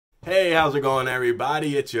Hey, how's it going,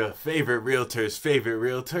 everybody? It's your favorite realtor's favorite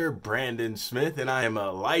realtor, Brandon Smith, and I am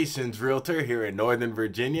a licensed realtor here in Northern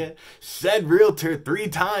Virginia. Said realtor 3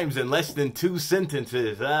 times in less than 2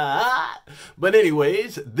 sentences. But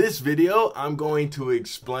anyways, this video, I'm going to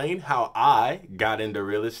explain how I got into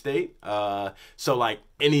real estate. So like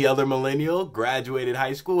any other millennial, graduated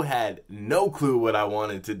high school, had no clue what I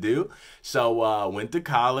wanted to do. So went to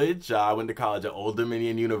college. I went to college at Old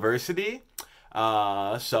Dominion University.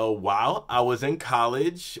 So while I was in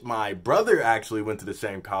college, my brother actually went to the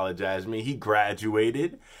same college as me. He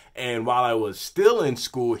graduated, and while I was still in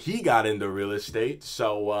school, he got into real estate.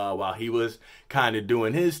 So while he was kind of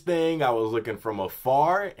doing his thing, I was looking from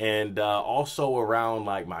afar, and also around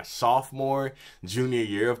like my sophomore, junior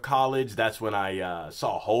year of college, that's when I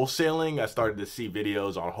saw wholesaling. I started to see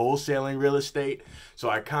videos on wholesaling real estate. So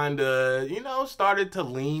I kind of, started to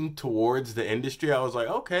lean towards the industry. I was like,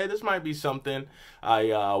 okay, this might be something I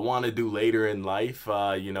want to do later in life.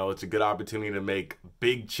 It's a good opportunity to make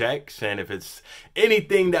big checks. And if it's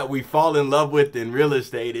anything that we fall in love with in real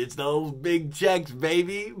estate, it's those big checks,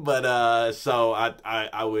 baby. But so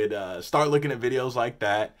I would start looking at videos like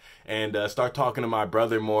that and start talking to my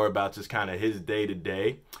brother more about just kind of his day to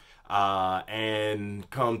day. And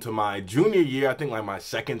come to my junior year, I think like my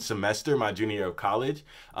second semester, my junior year of college,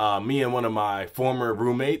 me and one of my former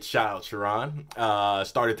roommates, shout out Sharon,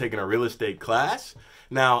 started taking a real estate class.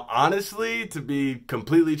 Now, honestly, to be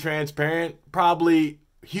completely transparent, probably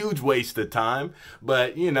huge waste of time,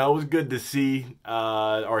 but it was good to see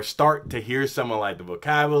or start to hear some of like the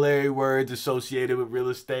vocabulary words associated with real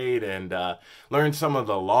estate and learn some of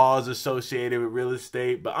the laws associated with real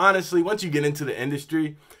estate. But honestly, once you get into the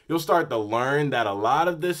industry, you'll start to learn that a lot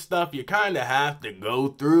of this stuff you kind of have to go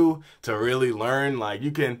through to really learn. Like,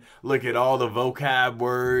 you can look at all the vocab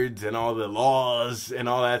words and all the laws and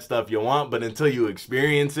all that stuff you want, but until you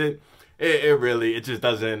experience it, it just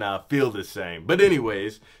doesn't feel the same. But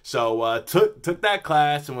anyways, so took that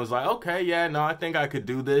class and was like, okay, yeah, no, I think I could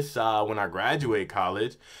do this when I graduate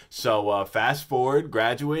college. So fast forward,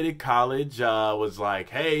 graduated college, was like,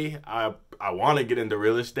 hey, I want to get into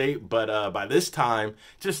real estate. But by this time,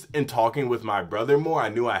 just in talking with my brother more, I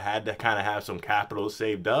knew I had to kind of have some capital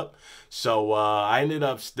saved up. So I ended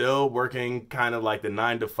up still working kind of like the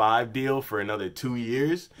 9-to-5 deal for another 2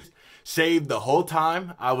 years. Saved the whole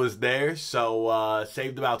time I was there, so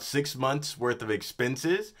saved about 6 months worth of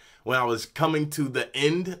expenses. When I was coming to the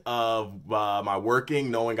end of my working,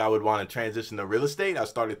 knowing I would want to transition to real estate, I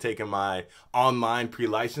started taking my online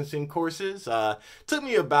pre-licensing courses. Took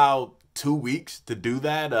me about 2 weeks to do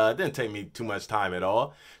that. It didn't take me too much time at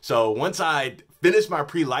all. So once I finished my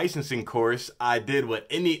pre-licensing course, I did what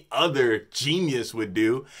any other genius would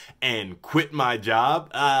do and quit my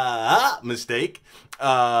job. Mistake.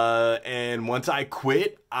 And once I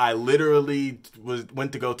quit, I literally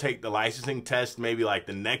went to go take the licensing test maybe like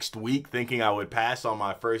the next week, thinking I would pass on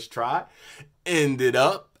my first try. Ended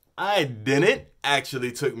up, I didn't.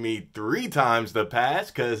 Actually took me 3 times to pass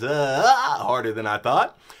because harder than I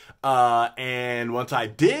thought. And once I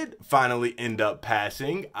did finally end up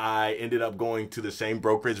passing, I ended up going to the same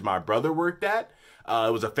brokerage my brother worked at.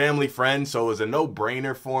 It was a family friend, so it was a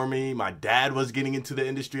no-brainer for me. My dad was getting into the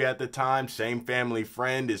industry at the time. Same family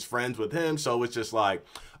friend is friends with him, so it's just like,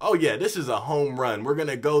 oh yeah, this is a home run. We're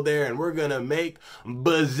gonna go there and we're gonna make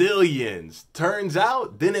bazillions. Turns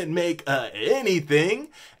out, didn't make anything,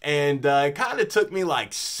 and it kind of took me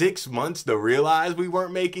like 6 months to realize we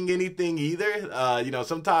weren't making anything either.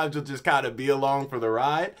 Sometimes you'll just kind of be along for the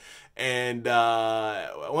ride. And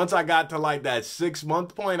once I got to like that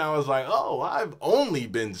 6-month point, I was like, oh, I've only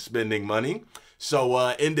been spending money. So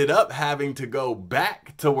ended up having to go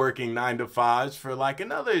back to working 9-to-5s for like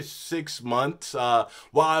another 6 months. While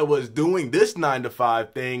I was doing this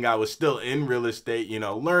 9-to-5 thing, I was still in real estate,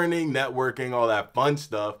 learning, networking, all that fun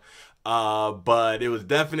stuff. But it was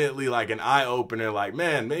definitely like an eye-opener, like,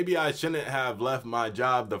 man, maybe I shouldn't have left my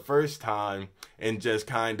job the first time and just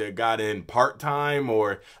kind of got in part-time,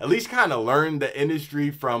 or at least kind of learned the industry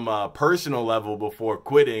from a personal level before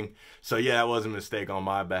quitting. So yeah, that was a mistake on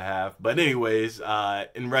my behalf. But anyways,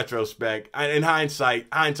 in retrospect, in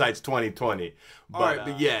hindsight's 2020.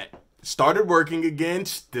 But yeah, started working again,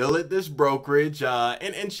 still at this brokerage,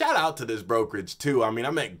 and shout out to this brokerage too. I mean, I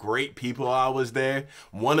met great people while I was there.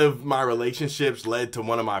 One of my relationships led to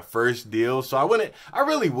one of my first deals, so I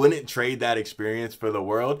really wouldn't trade that experience for the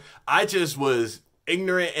world. I just was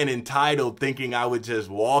ignorant and entitled, thinking I would just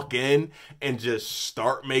walk in and just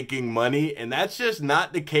start making money, and that's just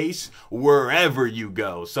not the case wherever you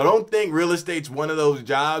go. So don't think real estate's one of those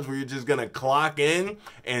jobs where you're just gonna clock in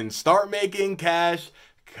and start making cash,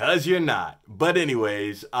 Cause you're not. But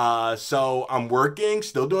anyways, so I'm working,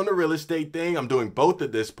 still doing the real estate thing. I'm doing both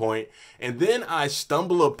at this point. And then I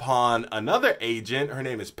stumble upon another agent. Her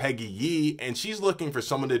name is Peggy Yee, and she's looking for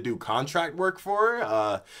someone to do contract work for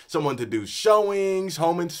her. Someone to do showings,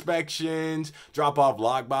 home inspections, drop off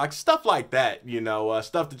lockbox, stuff like that, you know,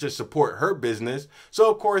 stuff to just support her business. So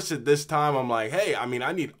of course at this time I'm like, hey, I mean,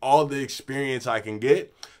 I need all the experience I can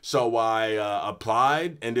get. So I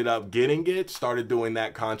applied, ended up getting it, started doing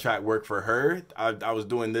that contract work for her. I was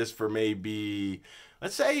doing this for maybe,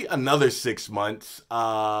 let's say, another 6 months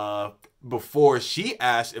before she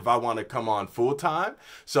asked if I want to come on full time.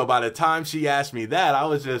 So by the time she asked me that, I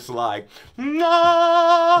was just like,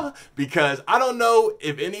 no, because I don't know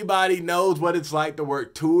if anybody knows what it's like to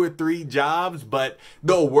work 2 or 3 jobs, but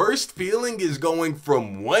the worst feeling is going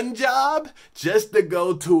from one job just to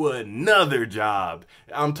go to another job.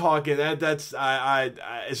 I'm talking it's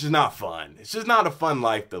just not fun. It's just not a fun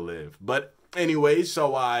life to live. But anyway,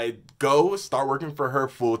 so I start working for her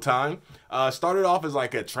full time. Started off as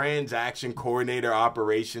like a transaction coordinator,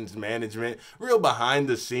 operations management, real behind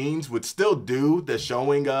the scenes, would still do the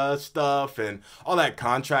showing stuff and all that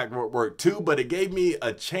contract work too, but it gave me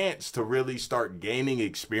a chance to really start gaining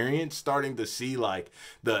experience, starting to see like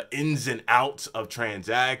the ins and outs of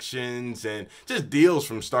transactions and just deals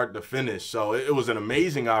from start to finish. So it was an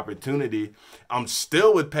amazing opportunity. I'm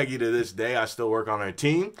still with Peggy to this day. I still work on her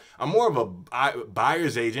team. I'm more of a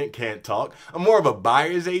buyer's agent, can't talk. I'm more of a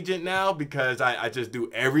buyer's agent now, because I just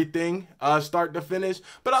do everything start to finish,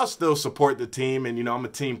 but I'll still support the team, and you know, I'm a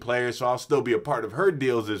team player, so I'll still be a part of her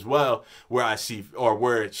deals as well, where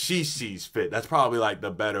she sees fit. That's probably like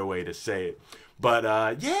the better way to say it. But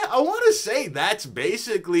yeah, I want to say that's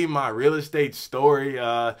basically my real estate story.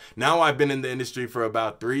 Now I've been in the industry for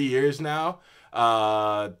about 3 years now.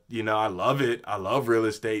 You know, I love it. I love real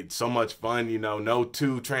estate. It's so much fun. You know, no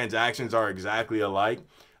 2 transactions are exactly alike.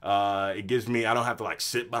 It gives me, I don't have to like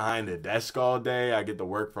sit behind a desk all day. I get to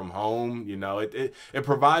work from home. You know, it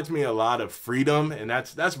provides me a lot of freedom, and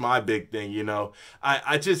that's my big thing. You know,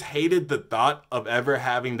 I just hated the thought of ever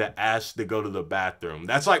having to ask to go to the bathroom.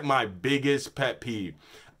 That's like my biggest pet peeve.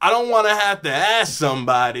 I don't want to have to ask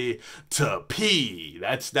somebody to pee.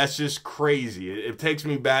 That's just crazy. It takes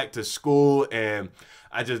me back to school, and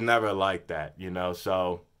I just never liked that, you know.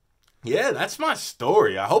 So yeah, that's my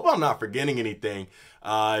story. I hope I'm not forgetting anything.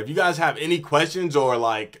 If you guys have any questions or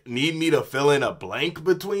like need me to fill in a blank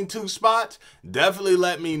between 2 spots, definitely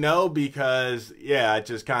let me know, because yeah, I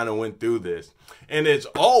just kind of went through this. And as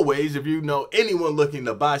always, if you know anyone looking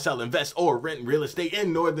to buy, sell, invest, or rent real estate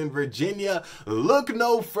in Northern Virginia, look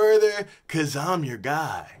no further, because I'm your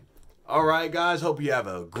guy. All right, guys, hope you have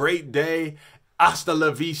a great day. Hasta la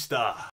vista.